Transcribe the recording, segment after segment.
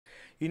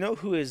You know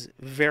who is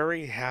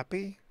very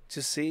happy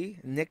to see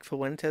Nick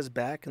Fuentes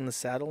back in the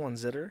saddle on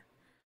Zitter?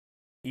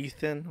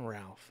 Ethan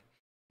Ralph.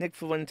 Nick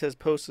Fuentes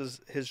posts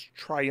his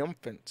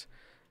triumphant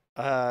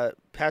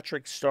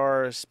Patrick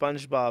Star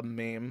SpongeBob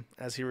meme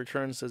as he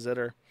returns to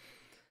Zitter.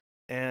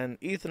 And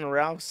Ethan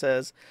Ralph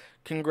says,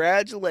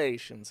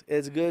 "Congratulations,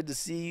 it's good to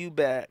see you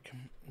back."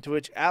 To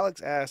which Alex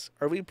asks,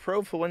 "Are we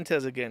pro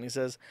Fuentes again?" He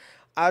says,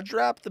 "I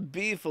dropped the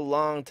beef a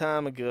long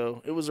time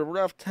ago. It was a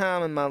rough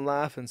time in my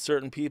life and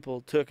certain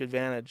people took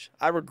advantage.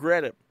 I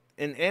regret it.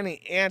 And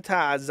any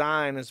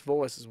anti-Zionist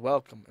voice is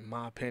welcome, in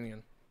my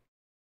opinion."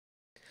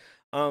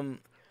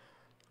 Um,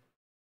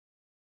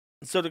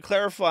 so to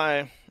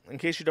clarify, in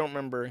case you don't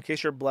remember, in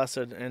case you're blessed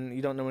and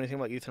you don't know anything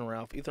about Ethan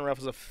Ralph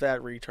is a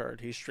fat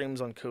retard. He streams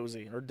on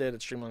Cozy, or did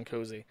stream on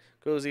Cozy.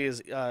 Cozy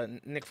is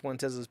Nick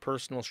Fuentes'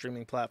 personal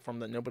streaming platform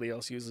that nobody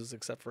else uses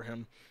except for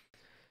him.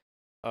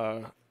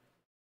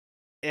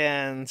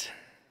 And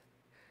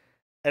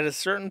at a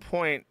certain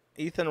point,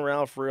 Ethan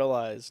Ralph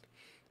realized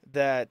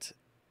that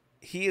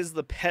he is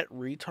the pet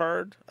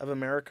retard of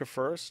America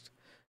First.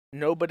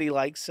 Nobody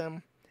likes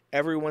him.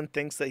 Everyone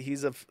thinks that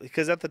he's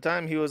because at the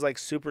time he was like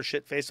super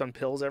shit faced on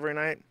pills every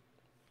night,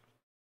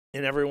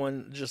 and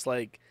everyone just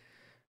like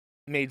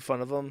made fun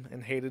of him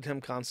and hated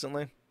him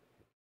constantly.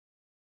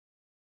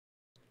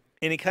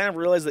 And he kind of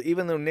realized that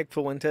even though Nick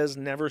Fuentes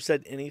never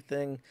said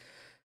anything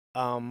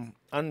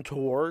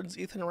untowards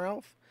Ethan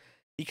Ralph,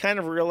 he kind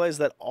of realized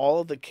that all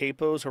of the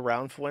capos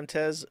around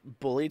Fuentes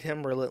bullied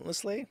him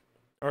relentlessly,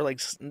 or like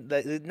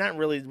not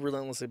really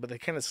relentlessly, but they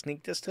kind of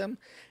sneak dissed him.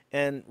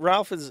 And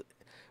Ralph is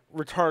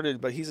retarded,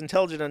 but he's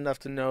intelligent enough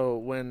to know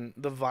when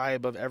the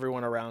vibe of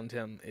everyone around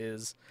him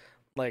is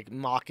like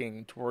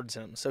mocking towards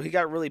him. So he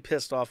got really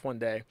pissed off one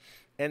day,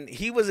 and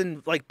he was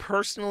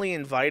personally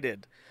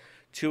invited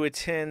to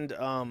attend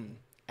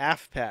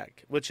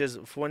AFPAC, which is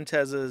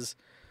Fuentes's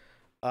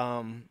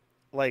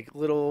like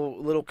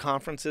little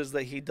conferences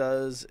that he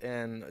does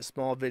and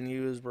small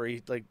venues where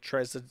he like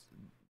tries to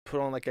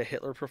put on like a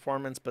Hitler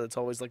performance, but it's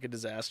always like a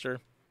disaster.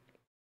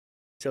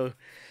 So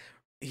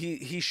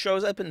he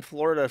shows up in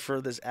Florida for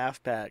this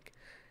AFPAC,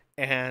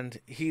 and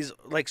he's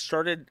like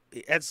started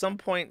at some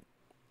point.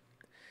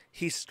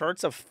 He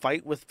starts a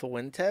fight with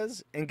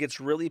Fuentes and gets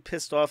really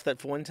pissed off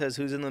that Fuentes,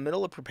 who's in the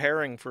middle of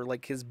preparing for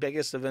like his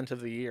biggest event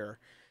of the year,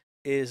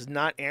 is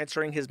not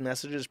answering his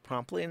messages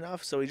promptly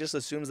enough. So he just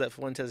assumes that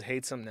Fuentes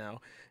hates him now,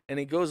 and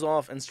he goes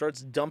off and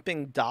starts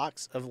dumping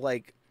docs of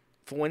like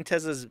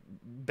Fuentes's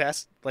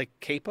best like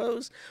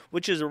capos,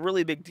 which is a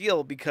really big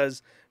deal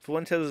because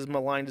Fuentes is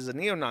maligned as a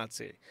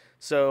neo-Nazi.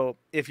 So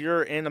if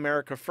you're in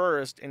America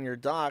First and you're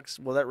doxxed,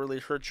 well, that really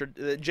hurts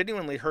it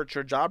genuinely hurts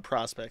your job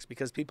prospects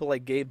because people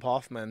like Gabe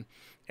Hoffman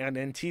and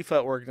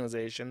Antifa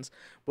organizations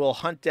will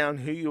hunt down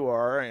who you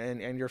are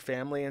and your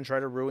family and try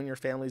to ruin your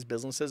family's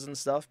businesses and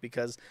stuff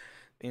because,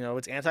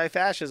 it's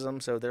anti-fascism,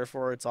 so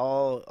therefore it's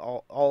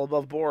all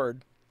above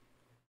board.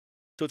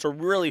 So it's a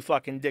really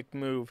fucking dick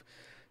move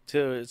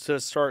to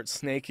start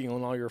snaking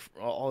on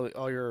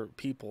all your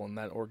people in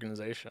that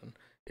organization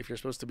if you're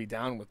supposed to be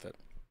down with it.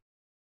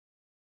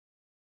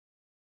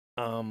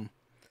 Um,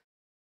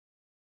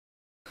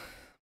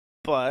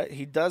 but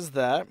he does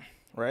that,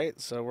 right?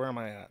 So where am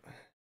I at?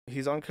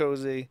 He's on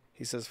Cozy.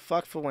 He says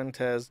fuck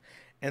Fuentes,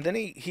 and then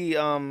he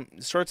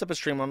starts up a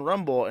stream on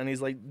Rumble, and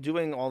he's like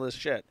doing all this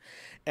shit.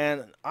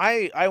 And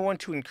I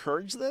want to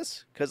encourage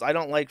this because I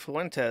don't like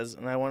Fuentes,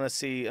 and I want to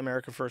see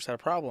America First have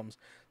problems.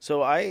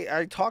 So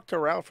I talked to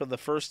Ralph for the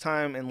first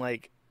time in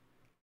like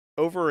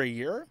over a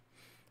year,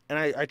 and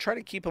I try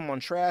to keep him on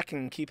track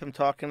and keep him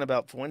talking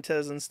about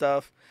Fuentes and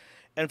stuff.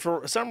 And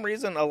for some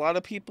reason, a lot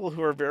of people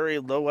who are very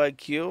low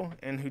IQ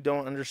and who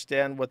don't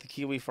understand what the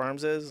Kiwi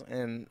Farms is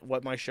and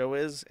what my show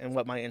is and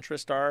what my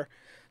interests are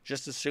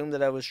just assume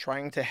that I was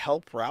trying to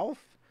help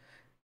Ralph.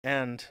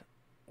 And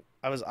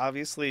I was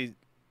obviously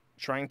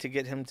trying to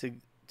get him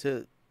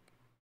to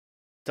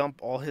dump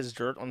all his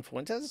dirt on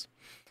Fuentes.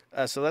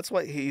 So that's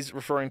what he's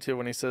referring to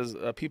when he says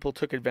people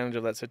took advantage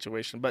of that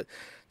situation. But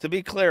to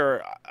be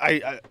clear,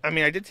 I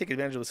mean, I did take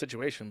advantage of the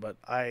situation, but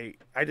I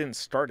didn't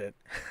start it.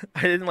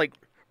 I didn't like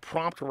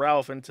prompt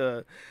Ralph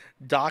into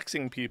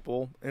doxing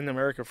people in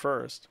America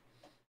First.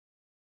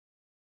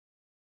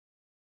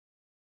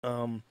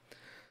 Um,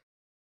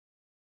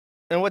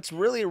 and what's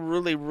really,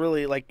 really,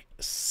 really like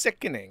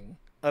sickening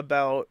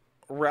about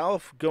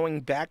Ralph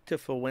going back to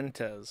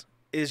Fuentes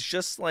is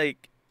just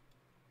like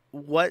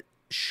what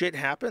shit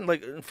happened.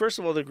 Like, first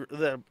of all,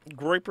 the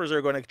Groypers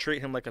are going to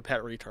treat him like a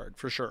pet retard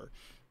for sure.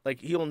 Like,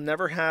 he'll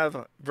never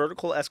have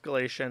vertical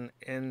escalation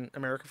in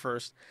America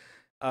First.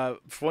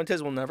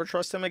 Fuentes will never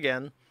trust him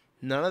again.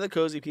 None of the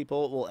Cozy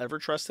people will ever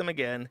trust him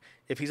again.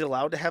 If he's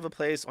allowed to have a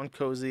place on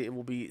Cozy, it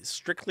will be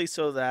strictly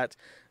so that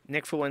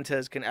Nick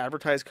Fuentes can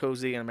advertise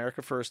Cozy and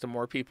America First to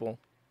more people.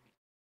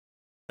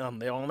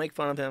 They all make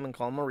fun of him and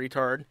call him a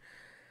retard,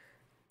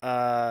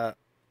 uh,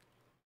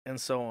 and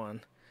so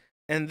on.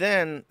 And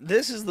then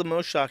this is the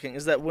most shocking: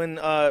 is that when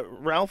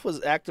Ralph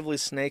was actively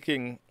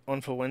snaking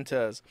on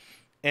Fuentes,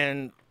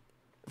 and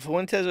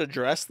Fuentes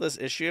addressed this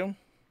issue,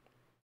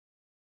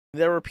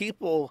 There were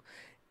people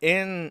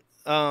in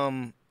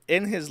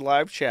his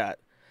live chat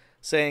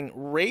saying,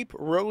 "Rape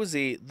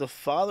Rosie, the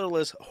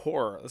fatherless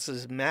whore." This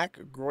is Mac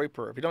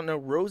Groiper. If you don't know,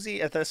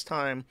 Rosie at this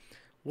time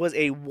was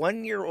a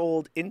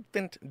 1-year-old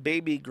infant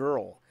baby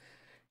girl.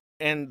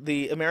 And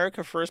the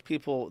America First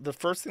people, the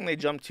first thing they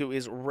jump to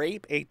is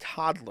rape a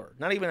toddler,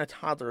 not even a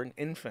toddler, an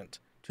infant,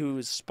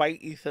 to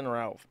spite Ethan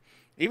Ralph.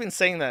 Even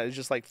saying that is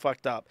just like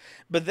fucked up.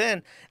 But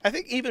then I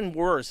think even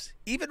worse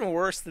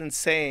than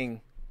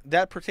saying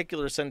that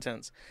particular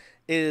sentence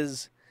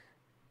is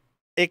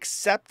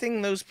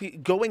accepting those people,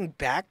 going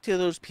back to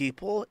those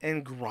people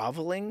and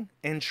groveling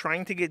and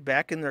trying to get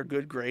back in their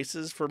good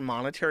graces for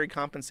monetary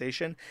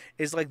compensation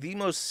is like the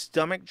most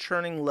stomach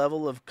churning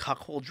level of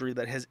cuckoldry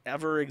that has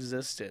ever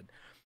existed.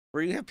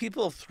 Where you have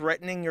people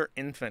threatening your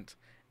infant,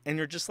 and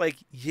you're just like,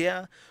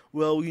 yeah,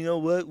 well, you know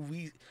what,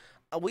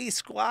 we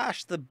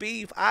squashed the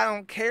beef. I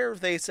don't care if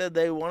they said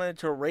they wanted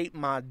to rape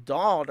my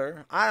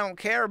daughter. I don't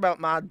care about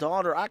my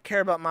daughter. I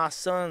care about my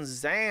son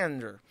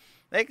Xander.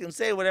 They can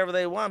say whatever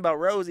they want about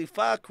Rosie.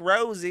 Fuck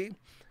Rosie.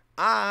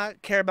 I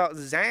care about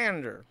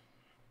Xander.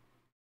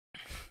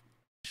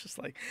 It's just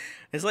like,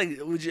 it's like,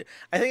 would you?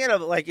 I think out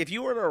of like, if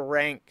you were to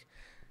rank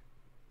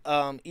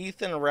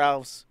Ethan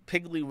Ralph's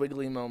Piggly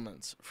Wiggly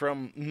moments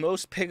from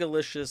most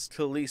pigalicious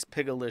to least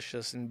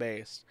pigalicious and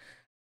based,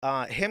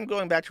 him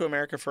going back to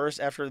America First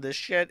after this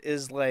shit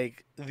is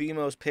like the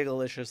most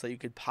pigalicious that you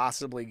could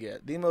possibly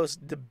get. The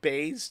most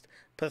debased,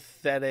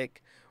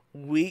 pathetic,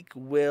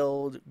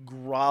 weak-willed,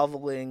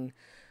 groveling,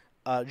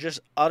 just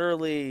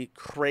utterly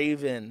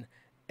craven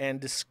and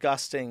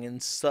disgusting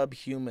and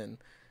subhuman.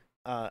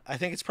 I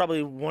think it's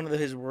probably one of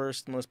his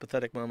worst, most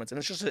pathetic moments, and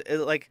it's just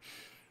like,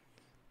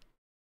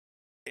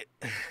 it,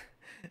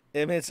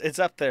 I mean, it's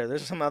up there.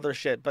 There's some other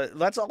shit, but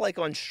that's all like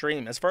on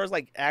stream. As far as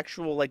like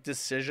actual like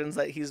decisions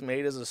that he's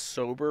made as a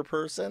sober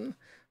person,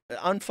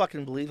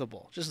 unfucking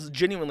believable. Just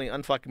genuinely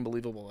unfucking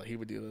believable that he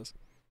would do this.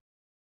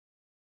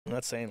 I'm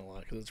not saying a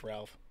lot because it's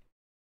Ralph.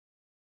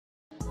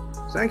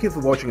 Thank you for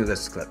watching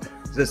this clip.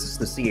 This is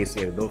the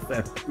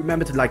CACA.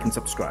 Remember to like and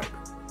subscribe.